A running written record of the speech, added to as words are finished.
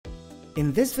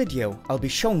In this video, I'll be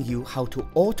showing you how to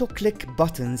auto-click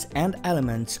buttons and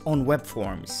elements on web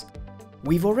forms.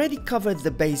 We've already covered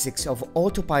the basics of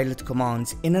autopilot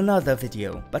commands in another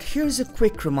video, but here's a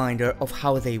quick reminder of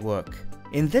how they work.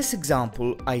 In this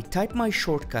example, I type my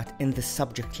shortcut in the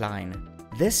subject line.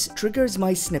 This triggers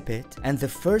my snippet and the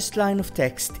first line of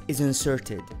text is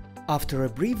inserted. After a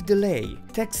brief delay,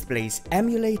 TextBlaze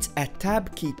emulates a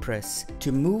tab key press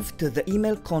to move to the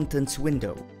email contents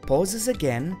window, pauses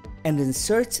again, and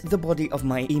inserts the body of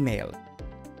my email.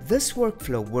 This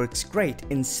workflow works great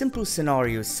in simple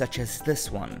scenarios such as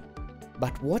this one.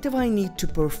 But what if I need to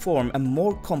perform a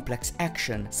more complex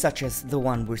action such as the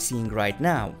one we're seeing right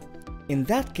now? In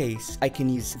that case, I can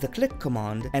use the click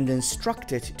command and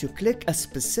instruct it to click a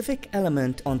specific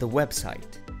element on the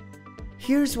website.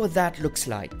 Here's what that looks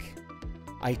like.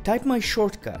 I type my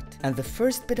shortcut and the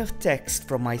first bit of text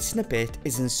from my snippet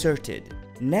is inserted.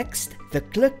 Next, the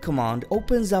click command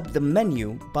opens up the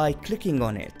menu by clicking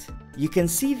on it. You can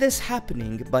see this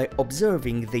happening by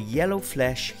observing the yellow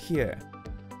flash here.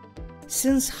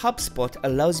 Since HubSpot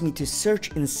allows me to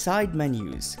search inside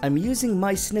menus, I'm using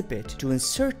my snippet to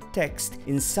insert text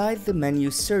inside the menu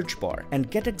search bar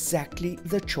and get exactly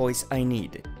the choice I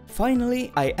need.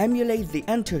 Finally, I emulate the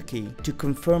Enter key to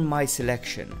confirm my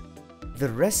selection. The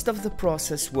rest of the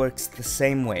process works the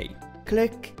same way.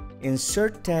 Click,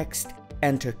 insert text,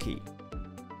 Enter key.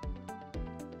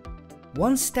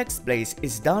 Once TextBlaze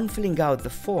is done filling out the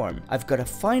form, I've got a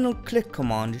final click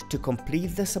command to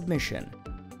complete the submission.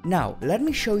 Now, let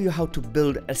me show you how to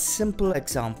build a simple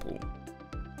example.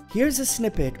 Here's a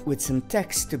snippet with some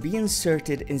text to be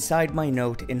inserted inside my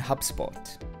note in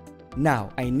HubSpot.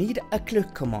 Now, I need a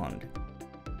click command.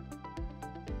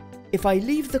 If I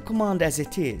leave the command as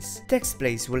it is,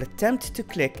 TextBlaze will attempt to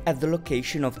click at the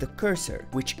location of the cursor,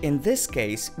 which in this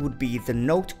case would be the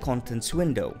note contents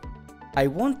window. I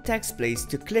want TextBlaze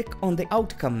to click on the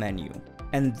outcome menu,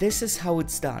 and this is how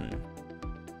it's done.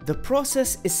 The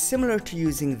process is similar to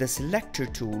using the selector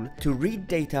tool to read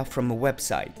data from a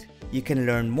website. You can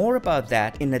learn more about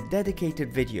that in a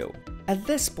dedicated video. At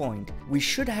this point, we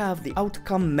should have the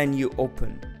outcome menu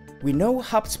open. We know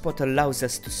HubSpot allows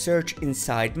us to search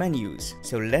inside menus,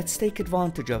 so let's take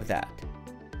advantage of that.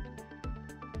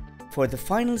 For the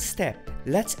final step,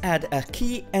 let's add a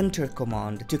key enter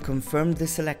command to confirm the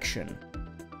selection.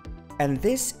 And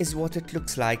this is what it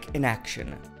looks like in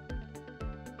action.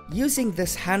 Using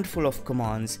this handful of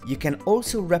commands, you can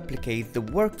also replicate the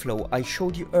workflow I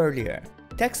showed you earlier.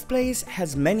 TextBlaze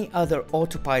has many other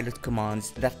autopilot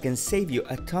commands that can save you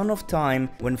a ton of time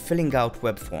when filling out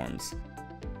web forms.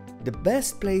 The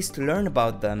best place to learn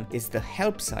about them is the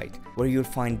help site, where you'll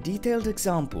find detailed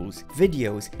examples,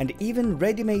 videos, and even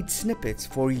ready-made snippets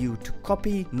for you to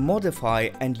copy, modify,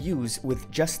 and use with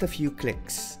just a few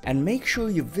clicks. And make sure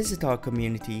you visit our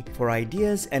community for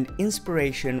ideas and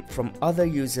inspiration from other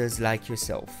users like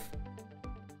yourself.